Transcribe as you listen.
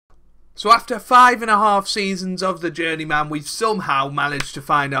So after 5.5 seasons of the Journeyman, we've somehow managed to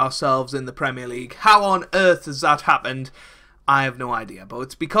find ourselves in the Premier League. How on earth has that happened? I have no idea, but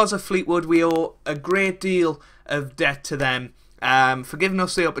it's because of Fleetwood. We owe a great deal of debt to them for giving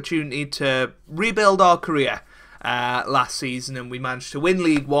us the opportunity to rebuild our career last season, and we managed to win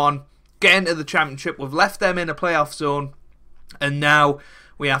League One, get into the Championship. We've left them in a playoff zone, and now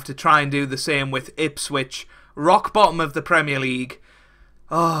we have to try and do the same with Ipswich, rock bottom of the Premier League.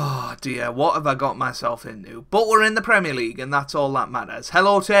 Oh dear, what have I got myself into? But we're in the Premier League, and that's all that matters.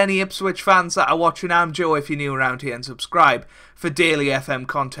 Hello to any Ipswich fans that are watching. I'm Joe if you're new around here, and subscribe for daily FM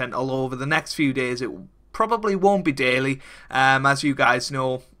content all over the next few days. It probably won't be daily. As you guys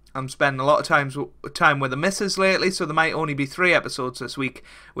know, I'm spending a lot of time with the missus lately, so there might only be 3 episodes this week,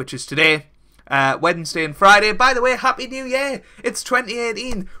 which is today, Wednesday and Friday. By the way, Happy New Year! It's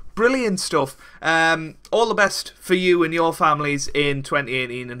 2018. Brilliant stuff. All the best for you and your families in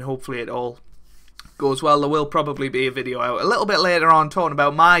 2018, and hopefully it all goes well. There will probably be a video out a little bit later on talking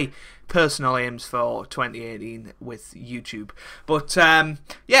about my personal aims for 2018 with YouTube. But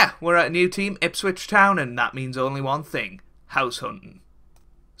yeah, we're at a new team, Ipswich Town, and that means only one thing: house hunting.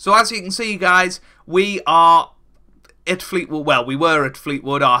 So as you can see, guys, we are at Fleetwood. Well, we were at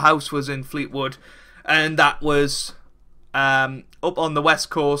Fleetwood. Our house was in Fleetwood, and that was up on the west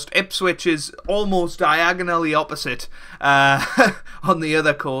coast. Ipswich is almost diagonally opposite on the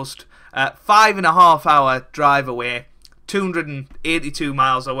other coast. 5.5 hour drive away, 282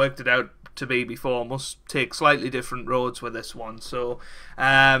 miles. I worked it out to be before. Must take slightly different roads with this one. So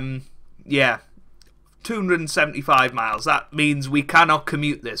yeah, 275 miles. That means we cannot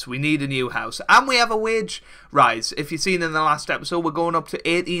commute this. We need a new house. And we have a wage rise. If you've seen in the last episode, we're going up to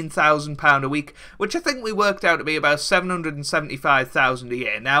 £18,000 a week, which I think we worked out to be about £775,000 a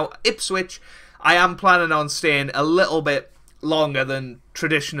year. Now, Ipswich, I am planning on staying a little bit longer than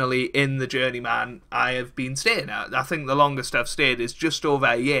traditionally in the Journeyman I have been staying at. I think the longest I've stayed is just over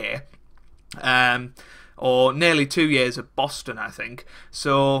a year. Or nearly 2 years at Boston, I think.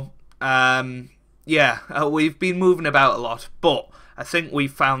 So, yeah, we've been moving about a lot, but I think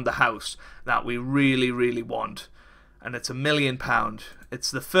we've found the house that we really, really want, and it's £1 million.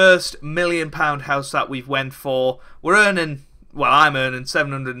 It's the first £1 million house that we've went for. We're earning, well, I'm earning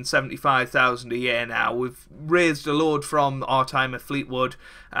 £775,000 a year now. We've raised a load from our time at Fleetwood,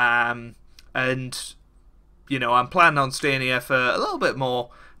 and, you know, I'm planning on staying here for a little bit more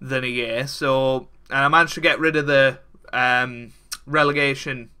than a year, so, and I managed to get rid of the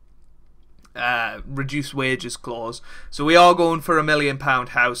relegation reduced wages clause, so we are going for £1 million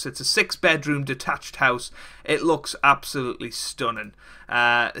house. It's a 6-bedroom detached house. It looks absolutely stunning.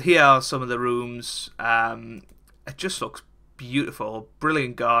 Here are some of the rooms. It just looks beautiful.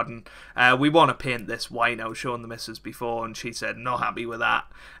 Brilliant garden. We want to paint this white. I was showing the missus before, and she said not happy with that.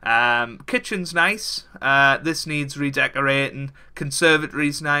 Kitchen's nice. This needs redecorating.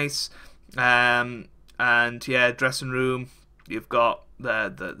 Conservatory's nice. And yeah, dressing room. You've got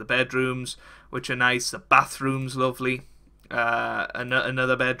the bedrooms, which are nice. The bathroom's lovely.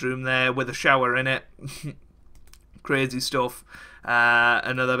 Another bedroom there with a shower in it. Crazy stuff.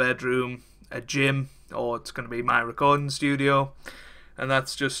 Another bedroom, a gym, or it's going to be my recording studio. And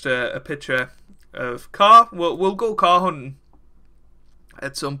that's just a picture of car. We'll go car hunting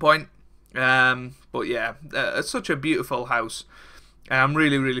at some point. But yeah, it's such a beautiful house. I'm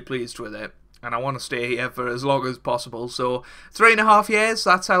really, really pleased with it. And I want to stay here for as long as possible. So 3.5 years,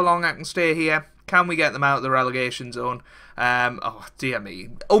 that's how long I can stay here. Can we get them out of the relegation zone? Oh dear me,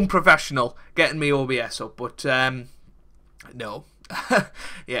 unprofessional getting me OBS up, but no.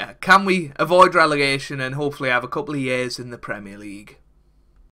 Yeah, can we avoid relegation and hopefully have a couple of years in the Premier League?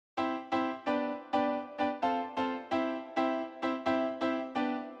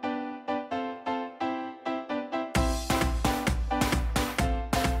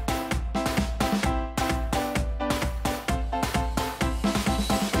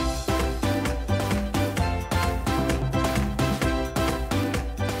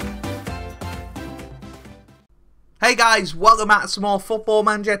 Hey guys, welcome back to some more Football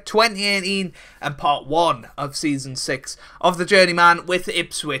Manager 2018 and part 1 of Season 6 of the Journeyman with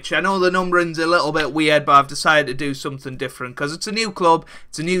Ipswich. I know the numbering's a little bit weird, but I've decided to do something different because it's a new club,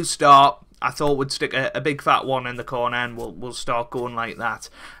 it's a new start. I thought we'd stick a big fat 1 in the corner and we'll start going like that.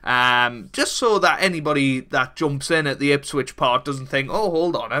 Just so that anybody that jumps in at the Ipswich part doesn't think, oh,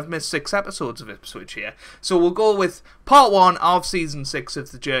 hold on, I've missed 6 episodes of Ipswich here. So we'll go with part 1 of Season 6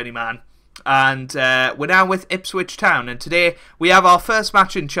 of the Journeyman. And we're now with Ipswich Town, and today we have our first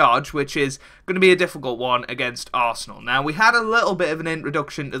match in charge, which is going to be a difficult one against Arsenal. Now, we had a little bit of an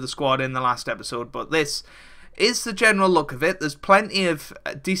introduction to the squad in the last episode, but this is the general look of it. There's plenty of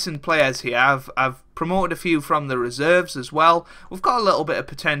decent players here. I've promoted a few from the reserves as well. We've got a little bit of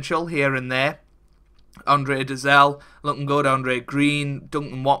potential here and there. Andre Dazelle looking good. Andre Green,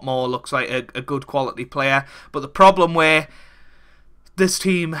 Duncan Watmore looks like a good quality player. But the problem where this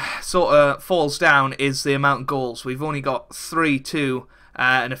team sort of falls down is the amount of goals. We've only got 3-2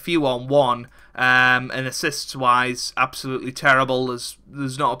 and a few on 1. And assists wise, absolutely terrible.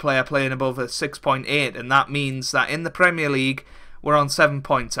 There's not a player playing above a 6.8, and that means that in the Premier League we're on 7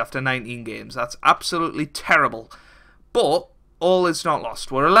 points after 19 games. That's absolutely terrible. But all is not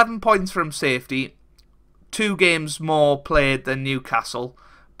lost. We're 11 points from safety, 2 games more played than Newcastle,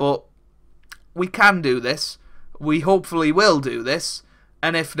 but we can do this. We hopefully will do this,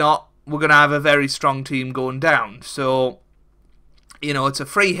 and if not, we're going to have a very strong team going down. So, you know, it's a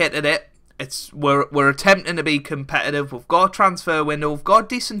free hit at it. We're attempting to be competitive. We've got a transfer window. We've got a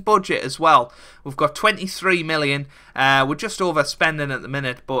decent budget as well. We've got 23 million. We're just overspending at the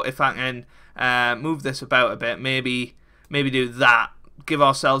minute, but if I can move this about a bit, maybe do that. Give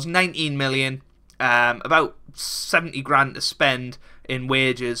ourselves 19 million, about 70 grand to spend in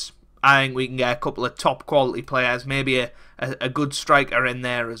wages. I think we can get a couple of top quality players, maybe a good striker in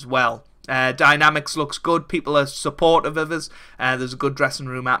there as well. Dynamics looks good. People are supportive of us. There's a good dressing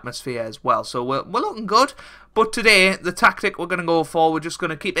room atmosphere as well. So we're looking good. But today, the tactic we're going to go for, we're just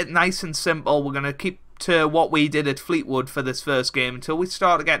going to keep it nice and simple. We're going to keep to what we did at Fleetwood for this first game until we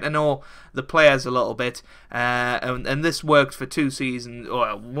start to get to know the players a little bit. And this worked for 2 seasons, or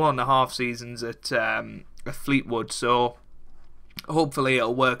 1.5 seasons at Fleetwood. So hopefully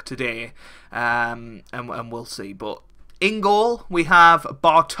it'll work today. And we'll see. But in goal, we have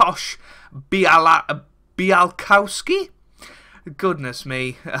Bartosz Bialkowski. Goodness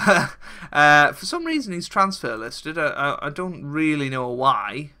me. For some reason, he's transfer listed. I don't really know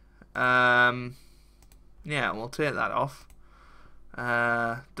why. Yeah, we'll take that off.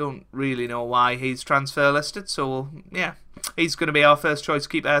 Don't really know why he's transfer listed. So, yeah, he's going to be our first choice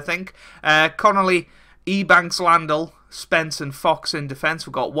keeper, I think. Connolly, Ebanks, Landell, Spence and Fox in defence.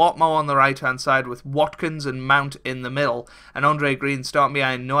 We've got Watmore on the right-hand side with Watkins and Mount in the middle. And Andre Green starting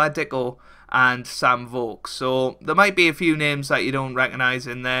behind Noah Dicko and Sam Vokes. So there might be a few names that you don't recognise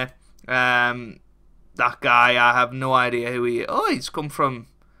in there. That guy, I have no idea who he is. Oh, he's come from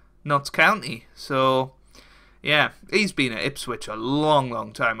Notts County. So, yeah, he's been at Ipswich a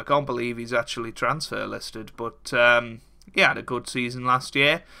long time. I can't believe he's actually transfer listed. But he had a good season last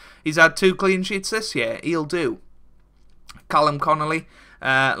year. He's had 2 clean sheets this year. He'll do. Callum Connolly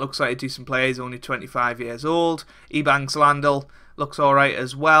looks like a decent player. He's only 25 years old. Ebanks Landell looks alright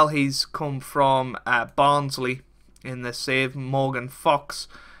as well. He's come from Barnsley in this save. Morgan Fox,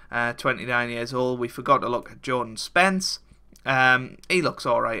 29 years old. We forgot to look at Jordan Spence. He looks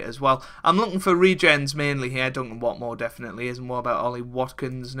alright as well. I'm looking for regens mainly here. Duncan Watmore definitely isn't. What about Ollie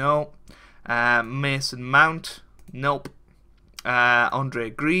Watkins? No. Mason Mount? Nope. Andre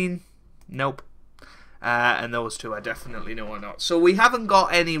Green? Nope. And those 2 I definitely know are not. So we haven't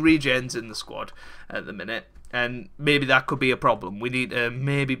got any regens in the squad at the minute, and maybe that could be a problem. We need to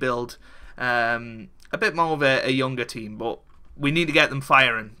maybe build a bit more of a younger team, but we need to get them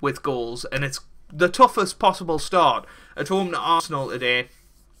firing with goals, and it's the toughest possible start at home to Arsenal today.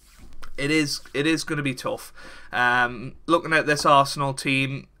 It is going to be tough. Looking at this Arsenal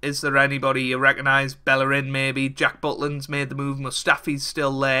team, is there anybody you recognise? Bellerin maybe. Jack Butland's made the move. Mustafi's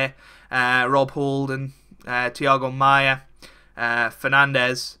still there. Rob Holden, Thiago Maia,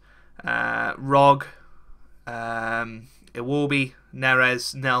 Fernandez, Rog, Iwobi,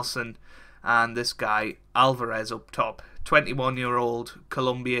 Neres, Nelson, and this guy Alvarez up top. 21-year-old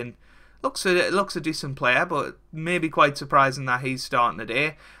Colombian. Looks a decent player, but maybe quite surprising that he's starting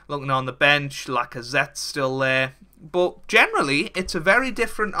today. Looking on the bench, Lacazette's still there. But generally, it's a very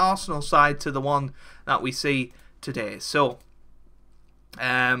different Arsenal side to the one that we see today. So,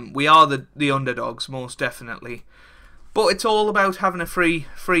 we are the underdogs, most definitely. But it's all about having a free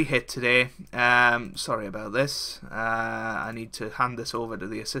hit today. Sorry about this. I need to hand this over to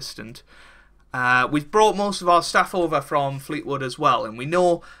the assistant. We've brought most of our staff over from Fleetwood as well, and we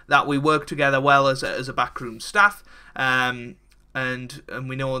know that we work together well as a backroom staff, and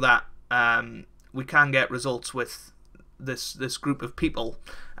we know that we can get results with this group of people,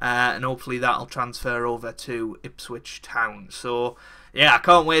 and hopefully that'll transfer over to Ipswich Town. So yeah, I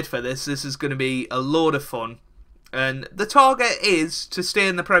can't wait for this. This is going to be a load of fun. And the target is to stay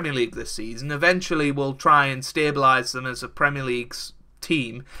in the Premier League this season. Eventually we'll try and stabilise them as a Premier League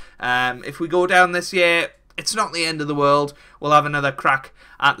team. If we go down this year, it's not the end of the world. We'll have another crack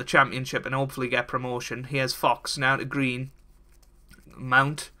at the Championship and hopefully get promotion. Here's Fox, now to Green.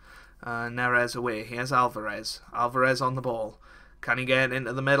 Mount. Neres away. Here's Alvarez. Alvarez on the ball. Can he get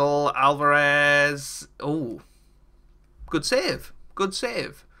into the middle? Alvarez. Oh, good save. Good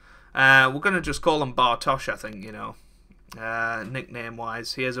save. We're going to just call him Bartosz, I think, you know,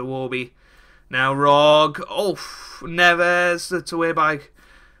 nickname-wise. Here's Iwobi. Now Rog. Oh, Neves. It's away by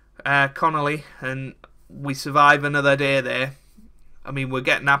Connolly. And we survive another day there. I mean, we're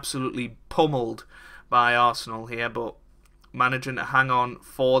getting absolutely pummeled by Arsenal here, but managing to hang on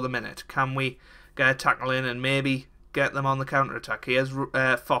for the minute. Can we get a tackle in and maybe get them on the counter-attack? Here's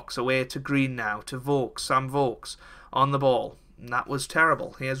Fox away to Green now, to Vokes, Sam Vokes on the ball. And that was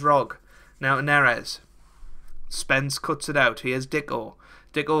terrible. Here's Rog. Now to Neres. Spence cuts it out. Here's Dicko.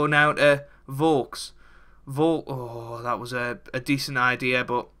 Dicko now to Vokes. Oh, that was a decent idea,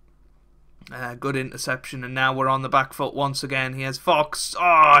 but good interception. And now we're on the back foot once again. Here's Fox.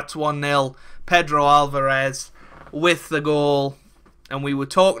 Oh, it's 1-0. Pedro Alvarez with the goal. And we were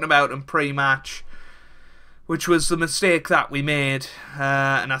talking about him pre-match, which was the mistake that we made.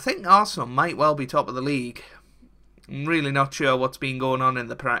 And I think Arsenal might well be top of the league. I'm really not sure what's been going on in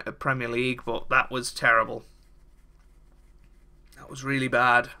the Premier League, but that was terrible. That was really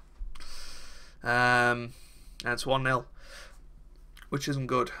bad. And it's 1-0, which isn't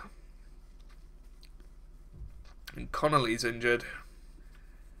good. And Connolly's injured.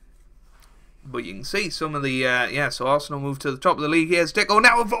 But you can see some of the, so Arsenal moved to the top of the league. Here's Dicko.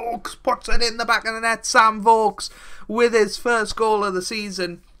 Now Vokes puts it in the back of the net. Sam Vokes with his first goal of the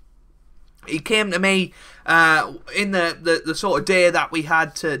season. He came to me in the sort of day that we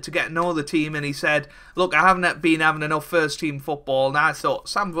had to get to know the team, and he said, look, I haven't been having enough first team football, and I thought,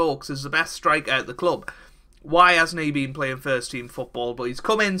 Sam Vokes is the best striker at the club. Why hasn't he been playing first team football? But he's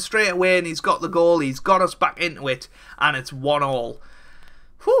come in straight away and he's got the goal, he's got us back into it, and it's 1-1.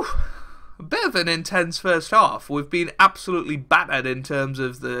 Whew. A bit of an intense first half. We've been absolutely battered in terms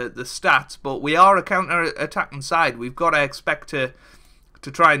of the stats, but we are a counter-attacking side. We've got to expect to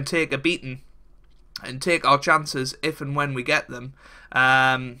try and take a beating and take our chances if and when we get them.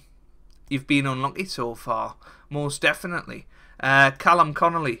 You've been unlucky so far, most definitely. Callum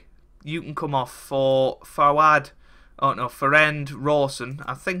Connolly, you can come off for Fawad. Oh no, Ferend Rawson.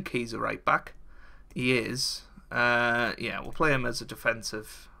 I think he's a right back. He is. Yeah, we'll play him as a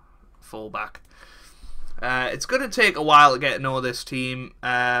defensive fullback. It's going to take a while to get to know this team,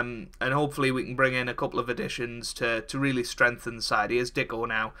 and hopefully we can bring in a couple of additions to really strengthen the side. Here's Dicko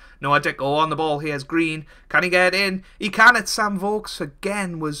now. Noah Dicko on the ball. Here's Green. Can he get in? He can. It's Sam Vokes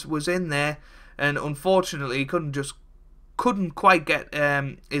again was in there, and unfortunately he couldn't quite get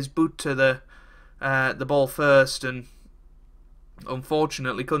his boot to the ball first, and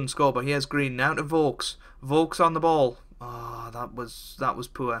unfortunately couldn't score. But here's Green now to Vokes. Vokes on the ball. Oh, that was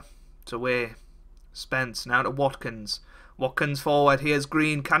poor. It's away. Spence now to Watkins. Watkins forward. Here's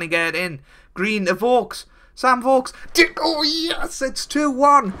Green. Can he get it in? Green to Vokes. Sam Vokes. Oh yes, it's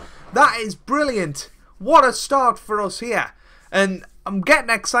 2-1. That is brilliant. What a start for us here. And I'm getting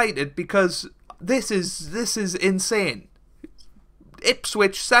excited because this is insane.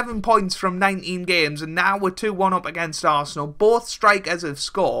 Ipswich 7 points from 19 games, and now we're 2-1 up against Arsenal. Both strikers have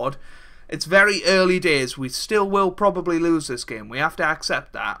scored. It's very early days. We still will probably lose this game. We have to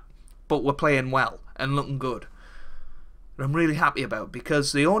accept that. But we're playing well and looking good. And I'm really happy about,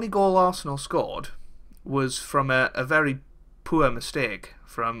 because the only goal Arsenal scored was from a very poor mistake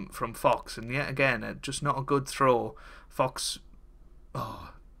from Fox, and yet again, just not a good throw. Fox,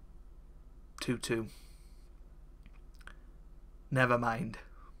 2-2. Never mind.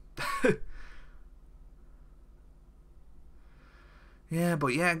 Yeah, but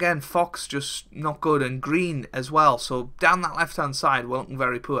yeah, again, Fox just not good, and Green as well. So down that left-hand side, we're looking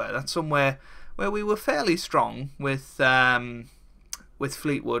very poor. That's somewhere where we were fairly strong with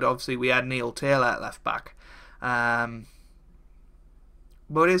Fleetwood. Obviously, we had Neil Taylor at left-back. But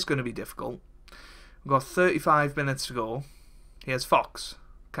it is going to be difficult. We've got 35 minutes to go. Here's Fox.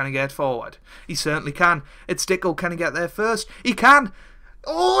 Can he get forward? He certainly can. It's Dicko. Can he get there first? He can!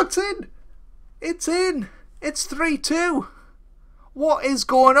 Oh, it's in! It's in! It's 3-2! What is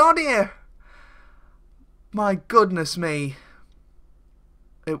going on here? My goodness me.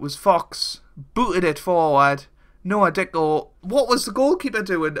 It was Fox. Booted it forward. Noah Dicko. What was the goalkeeper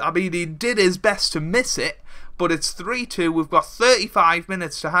doing? I mean, he did his best to miss it. But it's 3-2. We've got 35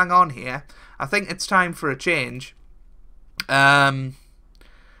 minutes to hang on here. I think it's time for a change. The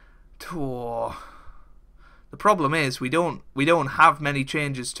problem is we don't have many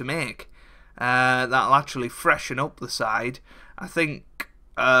changes to make. That'll actually freshen up the side. I think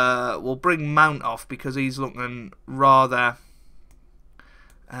we'll bring Mount off because he's looking rather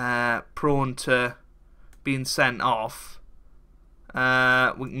prone to being sent off.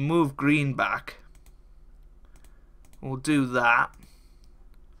 We can move green back. We'll do that.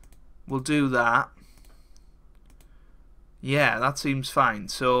 We'll do that. Yeah, that seems fine.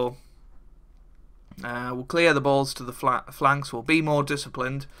 So we'll clear the balls to the flanks. We'll be more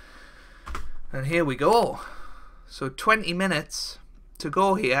disciplined. And here we go. So 20 minutes to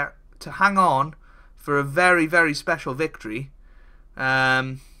go here to hang on for a very, very special victory.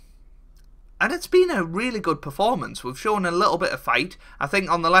 And it's been a really good performance. We've shown a little bit of fight. I think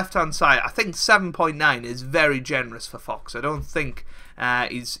on the left-hand side, I think 7.9 is very generous for Fox. I don't think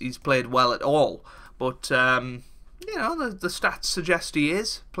he's played well at all. But, you know, the stats suggest he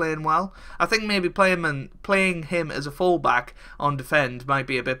is playing well. I think maybe playing him as a fullback on defend might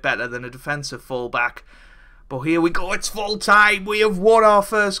be a bit better than a defensive fullback. But here we go, it's full time. We have won our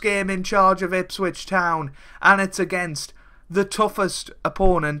first game in charge of Ipswich Town. And it's against the toughest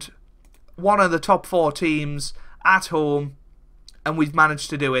opponent, one of the top 4 teams at home. And we've managed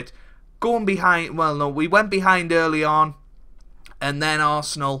to do it. Going behind, well no, we went behind early on. And then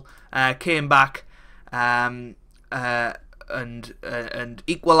Arsenal came back and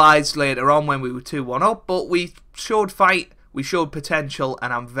equalised later on when we were 2-1 up. But we showed fight, we showed potential,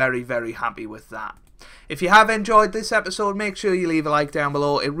 and I'm very, very happy with that. If you have enjoyed this episode, make sure you leave a like down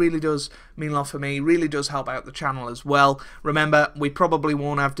below. It really does mean a lot for me. It really does help out the channel as well. Remember, we probably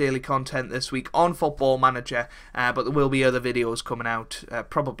won't have daily content this week on Football Manager, but there will be other videos coming out,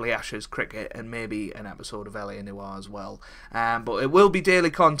 probably Ashes, cricket, and maybe an episode of LA Noir as well. But it will be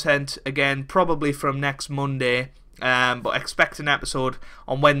daily content, again, probably from next Monday, but expect an episode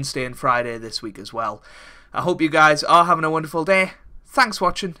on Wednesday and Friday this week as well. I hope you guys are having a wonderful day. Thanks for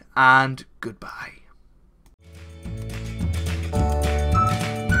watching, and goodbye.